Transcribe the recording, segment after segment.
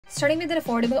Starting with an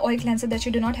affordable oil cleanser that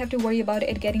you do not have to worry about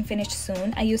it getting finished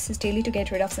soon. I use this daily to get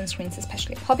rid of sunscreens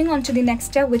especially. Hopping on to the next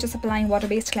step, which is applying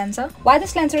water-based cleanser. Why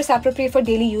this cleanser is appropriate for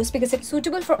daily use? Because it's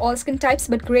suitable for all skin types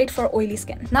but great for oily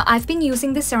skin. Now I've been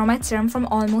using this ceramide serum from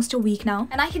almost a week now,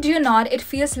 and I kid you not, it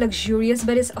feels luxurious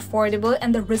but it's affordable,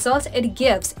 and the results it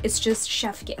gives is just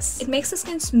chef kiss. It makes the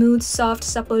skin smooth, soft,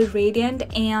 supple, radiant,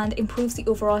 and improves the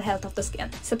overall health of the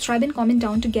skin. Subscribe and comment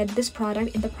down to get this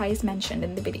product in the price mentioned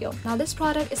in the video. Now this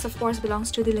product is of course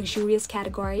belongs to the luxurious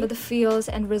category, but the feels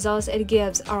and results it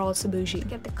gives are also bougie.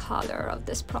 Get the color of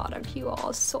this product, you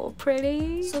all, so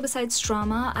pretty. So besides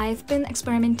drama, I've been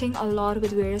experimenting a lot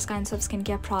with various kinds of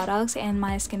skincare products, and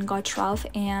my skin got rough,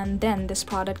 and then this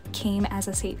product came as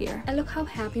a savior. And look how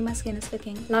happy my skin is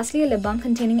looking. Lastly, a lip balm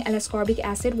containing L-ascorbic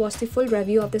acid. Watch the full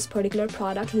review of this particular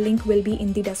product. Link will be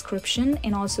in the description,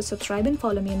 and also subscribe and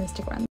follow me on Instagram.